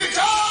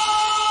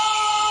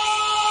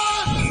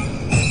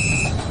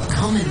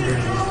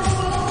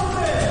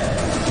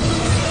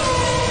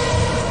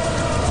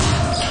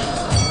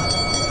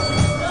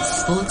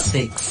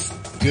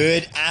SportsFix.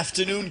 Good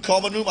afternoon,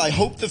 Common Room. I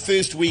hope the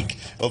first week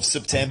of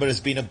September has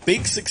been a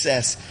big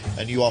success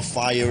and you are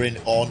firing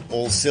on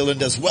all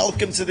cylinders.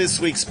 Welcome to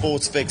this week's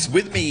Sports Fix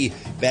with me,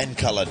 Ben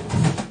Cullen.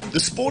 The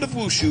sport of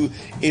wushu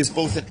is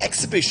both an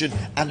exhibition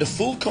and a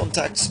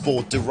full-contact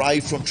sport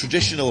derived from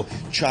traditional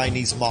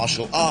Chinese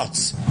martial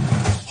arts.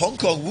 Hong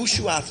Kong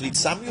wushu athlete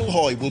Samuel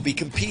Hui will be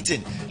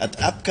competing at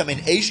the upcoming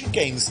Asian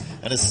Games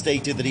and has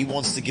stated that he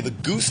wants to give a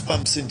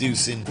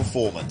goosebumps-inducing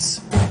performance.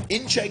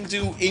 In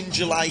Chengdu in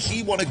July,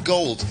 he won a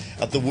gold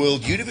at the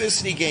World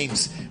University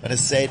Games and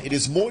has said it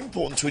is more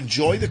important to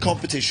enjoy the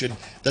competition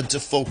than to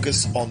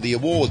focus on the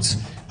awards.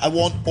 I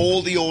want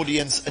all the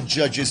audience and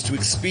judges to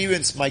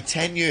experience my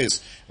 10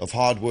 years of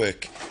hard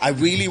work. I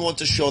really want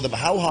to show them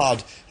how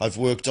hard I've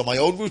worked on my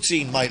own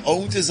routine, my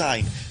own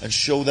design, and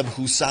show them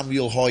who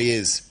Samuel Hui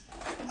is.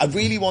 I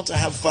really want to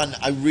have fun.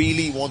 I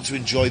really want to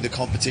enjoy the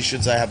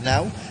competitions I have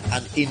now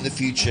and in the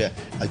future.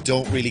 I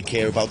don't really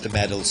care about the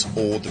medals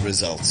or the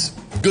results.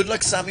 Good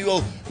luck,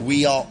 Samuel.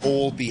 We are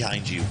all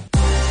behind you.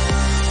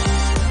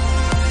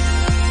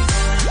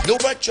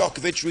 Novak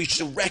Djokovic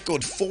reached a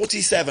record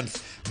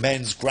 47th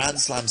men's Grand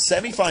Slam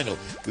semi-final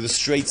with a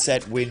straight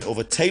set win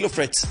over Taylor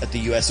Fritz at the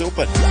US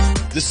Open.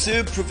 The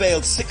Serb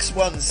prevailed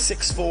 6-1,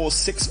 6-4,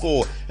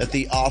 6-4 at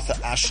the Arthur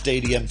Ashe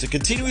Stadium to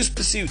continue his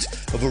pursuit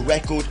of a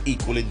record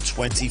equaling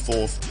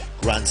 24th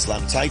Grand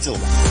Slam title.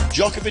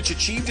 Djokovic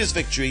achieved his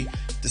victory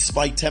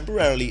despite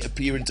temporarily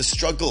appearing to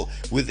struggle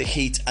with the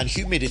heat and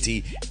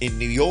humidity in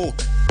New York.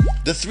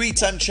 The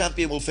three-time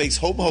champion will face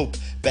home hope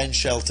Ben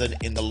Shelton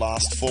in the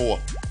last four.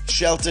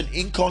 Shelton,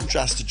 in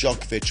contrast to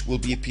Djokovic, will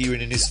be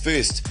appearing in his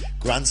first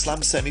Grand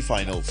Slam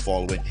semi-final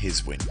following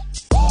his win.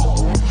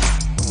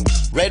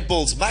 Red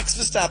Bull's Max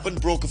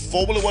Verstappen broke a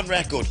Formula One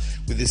record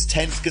with his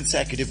 10th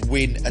consecutive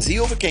win as he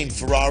overcame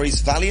Ferrari's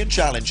valiant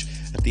challenge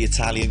at the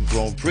Italian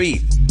Grand Prix.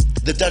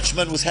 The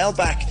Dutchman was held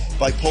back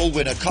by pole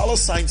winner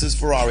Carlos Sainz's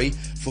Ferrari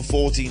for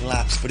 14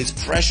 laps, but his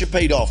pressure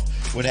paid off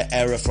when an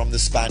error from the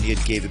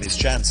Spaniard gave him his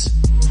chance.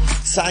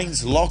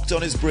 Sainz locked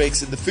on his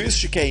brakes in the first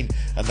chicane,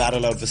 and that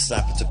allowed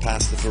Verstappen to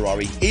pass the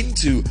Ferrari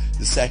into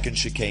the second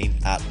chicane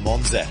at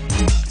Monza.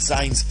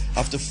 Sainz,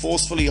 after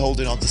forcefully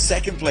holding on to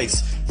second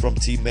place from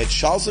teammate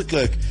Charles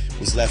Leclerc,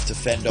 was left to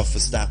fend off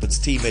Verstappen's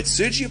teammate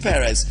Sergio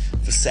Perez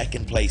for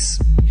second place.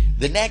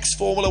 The next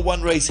Formula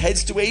One race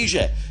heads to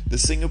Asia. The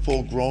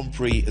Singapore Grand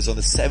Prix is on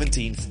the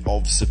 17th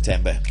of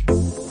September.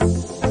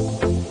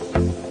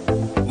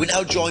 We're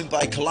now joined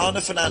by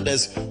Kalana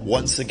Fernandes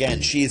once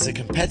again. She is a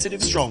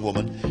competitive strong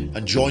woman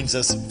and joins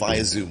us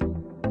via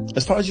Zoom.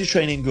 As far as your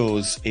training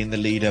goes in the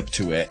lead up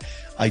to it,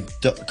 I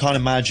can't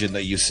imagine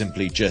that you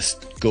simply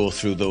just go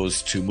through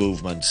those two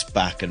movements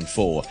back and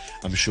forth.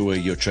 I'm sure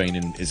your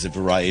training is a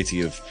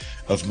variety of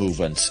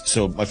movements.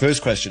 So my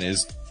first question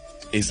is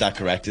that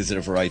correct? Is it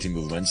a variety of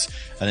movements?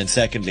 And then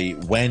secondly,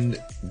 when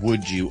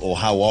would you or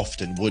how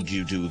often would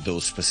you do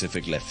those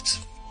specific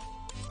lifts?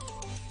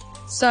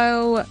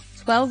 So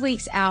 12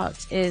 weeks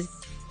out is,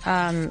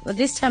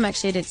 this time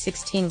actually I did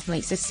 16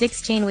 weeks. So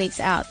 16 weeks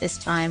out this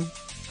time,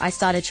 I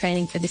started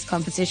training for this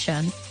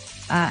competition.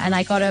 And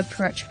I got a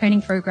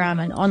training program,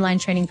 an online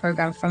training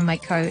program from my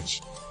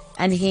coach.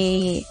 And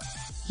he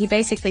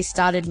basically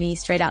started me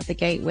straight out the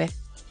gate with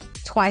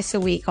twice a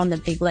week on the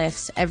big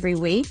lifts every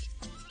week,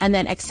 and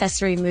then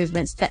accessory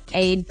movements that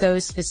aid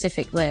those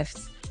specific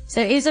lifts.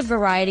 So it is a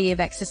variety of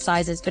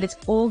exercises, but it's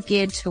all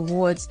geared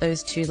towards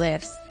those two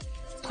lifts.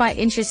 Quite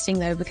interesting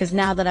though, because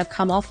now that I've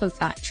come off of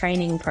that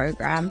training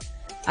program,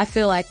 I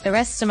feel like the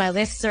rest of my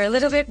lifts are a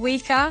little bit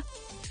weaker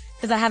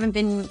because I haven't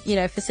been,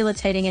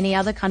 facilitating any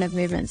other kind of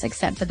movements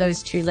except for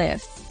those two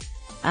lifts.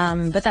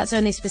 But that's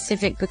only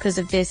specific because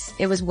of this.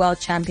 It was World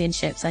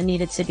Championships. I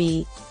needed to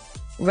be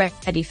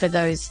ready for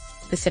those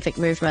specific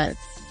movements.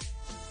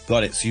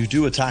 Got it. So you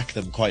do attack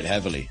them quite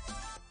heavily.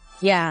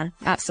 Yeah,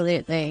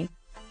 absolutely.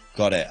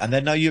 Got it. And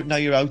then now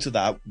you're out of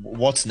that.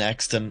 What's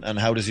next, and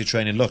how does your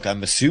training look?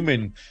 I'm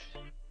assuming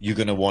you're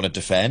going to want to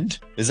defend.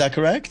 Is that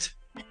correct?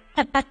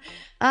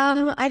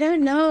 I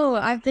don't know.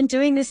 I've been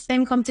doing this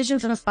same competition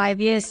for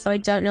 5 years, so I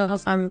don't know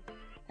if and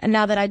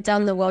now that I've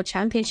done the World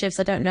Championships,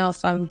 I don't know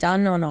if I'm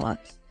done or not.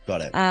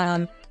 Got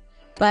it.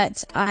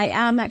 But I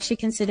am actually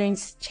considering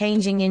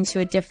changing into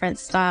a different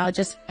style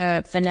just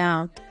for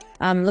now.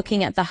 I'm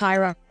looking at the High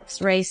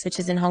Rocks race, which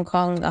is in Hong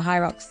Kong, the High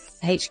Rocks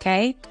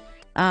HK,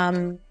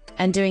 and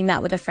doing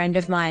that with a friend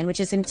of mine, which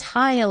is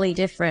entirely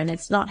different.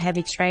 It's not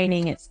heavy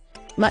training. It's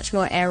much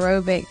more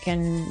aerobic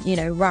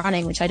and,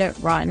 running, which I don't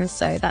run.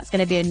 So that's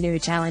going to be a new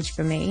challenge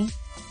for me.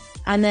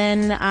 And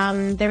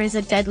then there is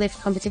a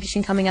deadlift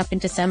competition coming up in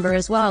December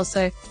as well.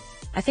 So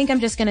I think I'm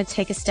just going to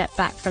take a step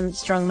back from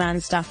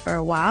strongman stuff for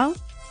a while,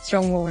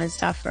 strongwoman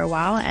stuff for a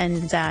while,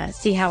 and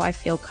see how I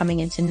feel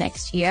coming into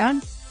next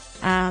year.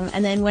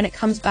 And then when it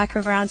comes back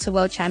around to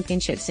World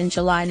Championships in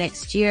July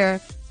next year,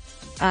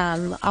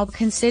 I'll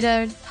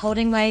consider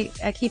keeping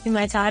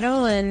my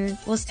title, and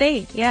we'll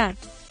see. Yeah.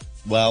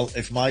 Well,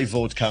 if my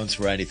vote counts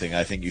for anything,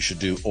 I think you should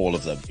do all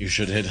of them. You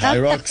should hit High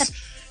Rocks,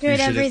 you should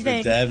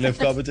everything. hit the deadlift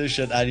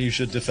competition, and you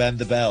should defend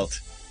the belt.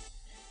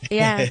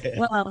 Yeah,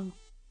 well,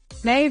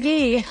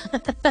 Maybe.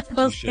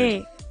 We'll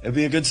see. It'll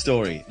be a good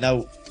story.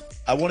 Now,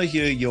 I want to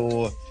hear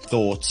your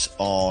thoughts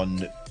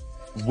on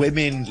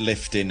women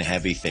lifting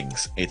heavy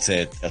things. It's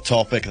a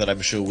topic that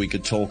I'm sure we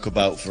could talk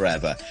about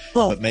forever.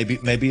 But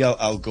maybe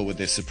I'll go with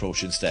this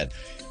approach instead.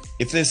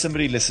 If there's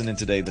somebody listening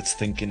today that's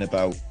thinking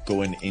about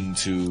going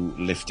into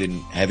lifting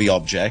heavy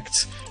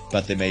objects,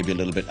 but they may be a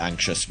little bit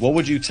anxious, what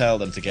would you tell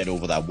them to get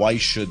over that? Why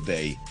should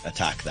they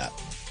attack that?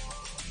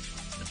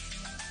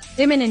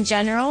 Women in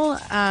general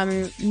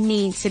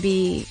need to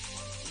be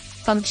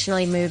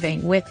functionally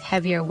moving with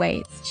heavier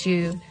weights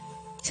to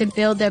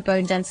build their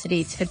bone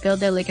density, to build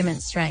their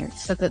ligament strength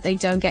so that they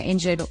don't get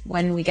injured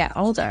when we get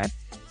older.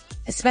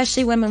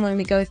 Especially women, when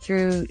we go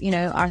through,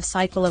 our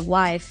cycle of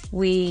life,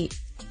 we,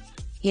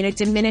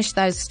 diminish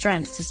those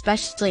strengths,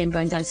 especially in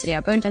bone density.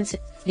 Our bone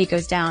density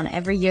goes down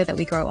every year that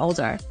we grow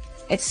older.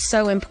 It's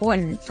so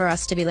important for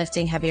us to be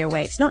lifting heavier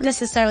weights, not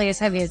necessarily as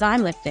heavy as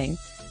I'm lifting,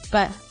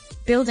 but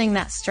building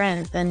that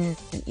strength and,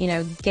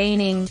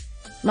 gaining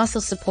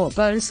muscle support,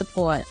 bone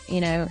support,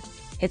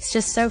 it's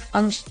just so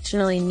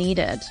functionally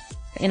needed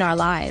in our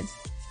lives.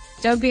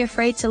 Don't be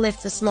afraid to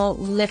lift a small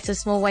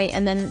weight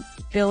and then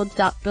build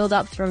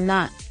up from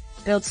that.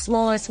 Build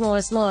smaller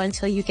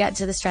until you get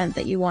to the strength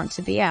that you want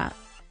to be at.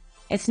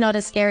 It's not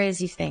as scary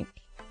as you think.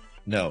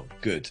 No,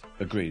 good.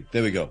 Agreed.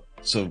 There we go.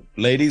 So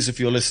ladies, if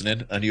you're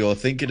listening and you're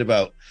thinking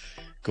about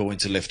going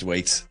to lift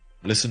weights,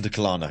 listen to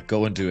Kalana.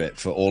 Go and do it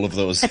for all of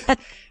those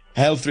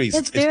health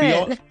reasons. It's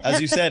beyond, as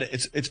you said,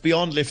 it's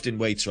beyond lifting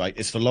weights, right?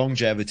 It's for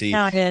longevity.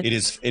 No, it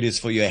is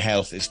for your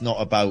health. It's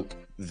not about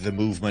the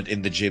movement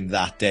in the gym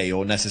that day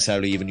or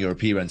necessarily even your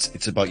appearance.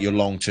 It's about your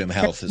long-term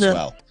health as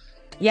well.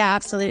 Yeah,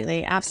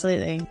 absolutely.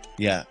 Absolutely.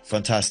 Yeah,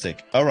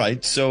 fantastic. All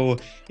right. So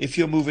if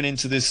you're moving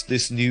into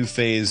this new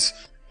phase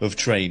of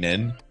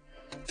training,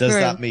 does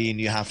that mean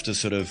you have to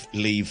sort of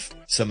leave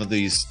some of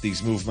these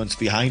movements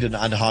behind? And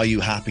are you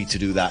happy to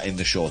do that in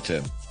the short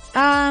term?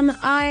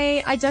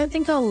 I don't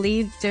think I'll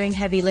leave doing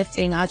heavy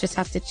lifting. I'll just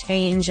have to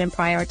change and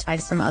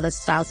prioritize some other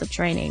styles of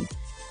training,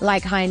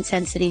 like high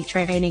intensity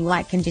training,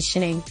 light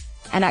conditioning,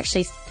 and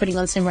actually putting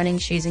on some running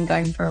shoes and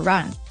going for a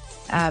run,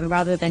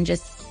 rather than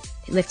just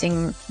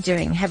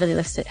doing heavy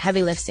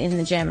lifts in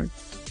the gym.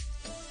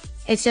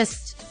 It's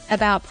just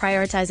about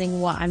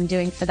prioritizing what I'm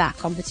doing for that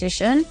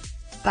competition.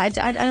 But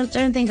I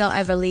don't think I'll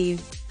ever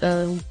leave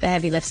the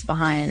heavy lifts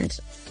behind.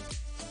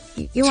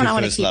 I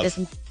want to keep this.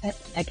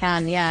 I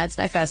can. Yeah, it's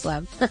my first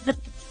love.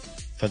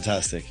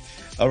 Fantastic.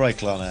 All right,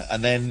 Kalana.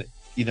 And then,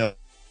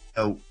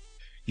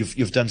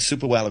 you've done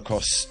super well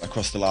across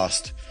the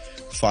last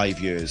 5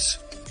 years.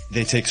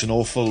 It takes an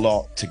awful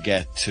lot to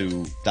get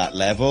to that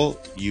level.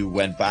 You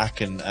went back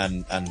and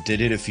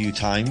did it a few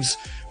times.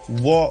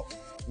 What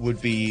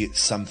would be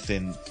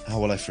something,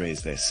 how will I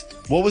phrase this?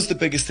 What was the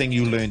biggest thing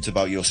you learned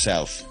about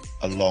yourself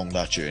along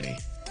that journey?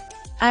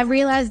 I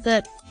realized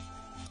that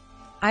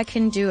I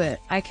can do it.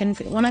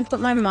 When I put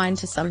my mind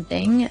to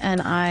something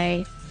and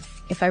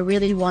if I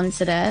really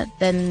wanted it,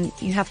 then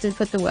you have to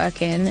put the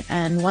work in.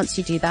 And once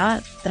you do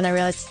that, then I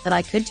realized that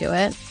I could do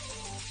it.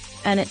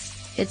 And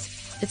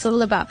it's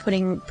all about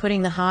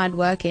putting the hard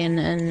work in,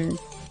 and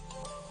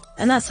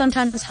that's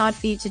sometimes hard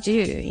for you to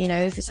do,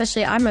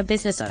 especially I'm a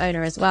business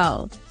owner as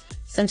well.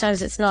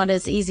 Sometimes it's not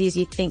as easy as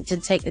you think to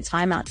take the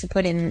time out to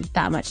put in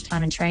that much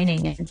time in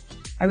training. And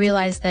I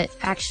realized that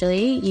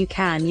actually you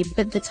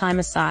put the time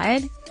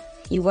aside,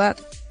 you work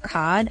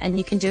hard, and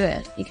you can do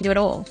it. You can do it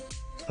all.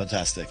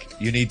 Fantastic.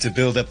 You need to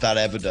build up that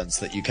evidence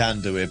that you can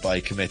do it by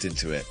committing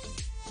to it.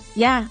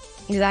 Yeah,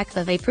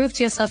 exactly. Prove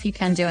to yourself you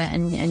can do it,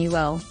 and you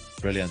will.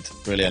 Brilliant.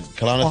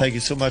 Kalana, thank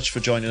you so much for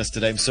joining us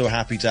today. I'm so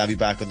happy to have you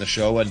back on the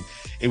show, and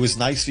it was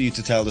nice for you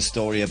to tell the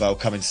story about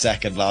coming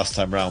second last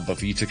time round, but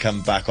for you to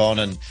come back on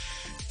and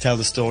tell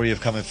the story of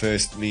coming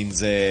first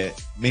means a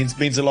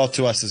lot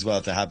to us as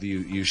well, to have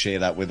you share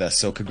that with us.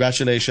 So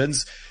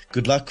congratulations.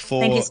 Good luck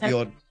for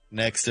your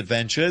next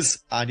adventures.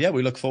 And yeah,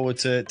 we look forward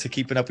to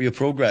keeping up with your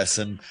progress,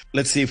 and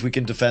let's see if we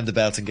can defend the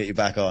belt and get you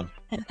back on.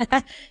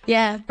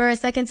 Yeah, for a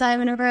second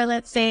time in a row,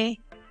 let's see.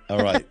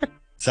 All right.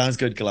 Sounds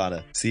good,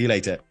 Kalana. See you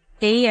later.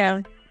 See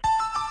you.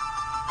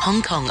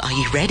 Hong Kong, are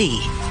you ready?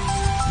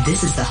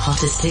 This is the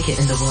hottest ticket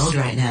in the world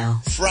right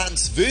now.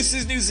 France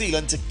versus New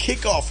Zealand to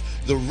kick off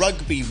the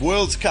Rugby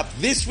World Cup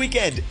this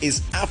weekend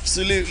is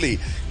absolutely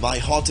my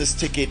hottest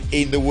ticket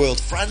in the world.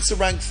 France are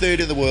ranked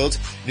 3rd in the world.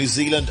 New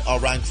Zealand are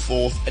ranked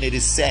 4th, and it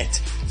is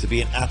set to be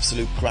an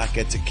absolute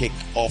cracker to kick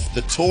off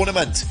the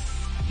tournament.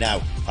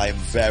 Now, I am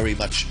very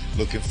much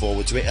looking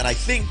forward to it, and I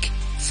think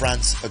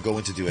France are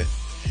going to do it.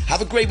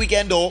 Have a great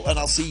weekend all, and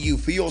I'll see you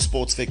for your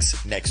Sports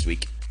Fix next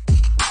week.